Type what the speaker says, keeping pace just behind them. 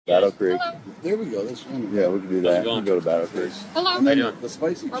Battle Creek. Hello. There we go. That's one. Yeah, we can do that. We can go to Battle Creek. Hello. How you doing? The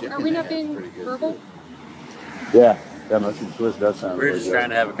spicy chicken. Are we not being verbal? Yeah, that mushroom twist does sound We're really just good. trying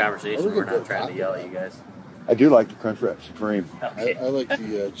to have a conversation. We're not trying to yell at you guys. I do like the Crunch Wrap Supreme. Okay. I like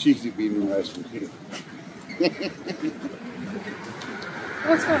the cheesy bean and rice from Peter.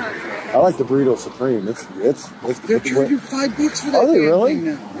 What's going on today? I like the Burrito Supreme. It's They're charging $5 for that. Are they damn really? thing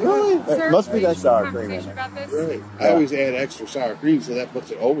now. Really? Sir, It must be are that you sour having a cream in conversation there. about this? Really? Yeah. I always add extra sour cream, so that puts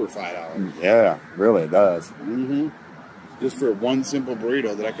it over $5. Yeah, really it does. Mm-hmm. Just for one simple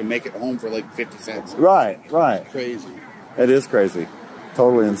burrito that I can make at home for like 50 cents. Right. Crazy. It is crazy.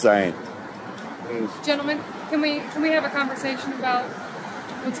 Totally insane. Gentlemen, can we have a conversation about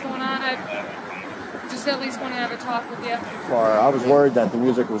what's going on? I just at least want to have a talk with you. Sorry, I was worried that the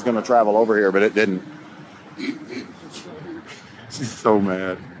music was going to travel over here, but it didn't. She's so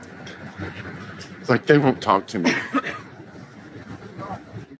mad. It's like they won't talk to me.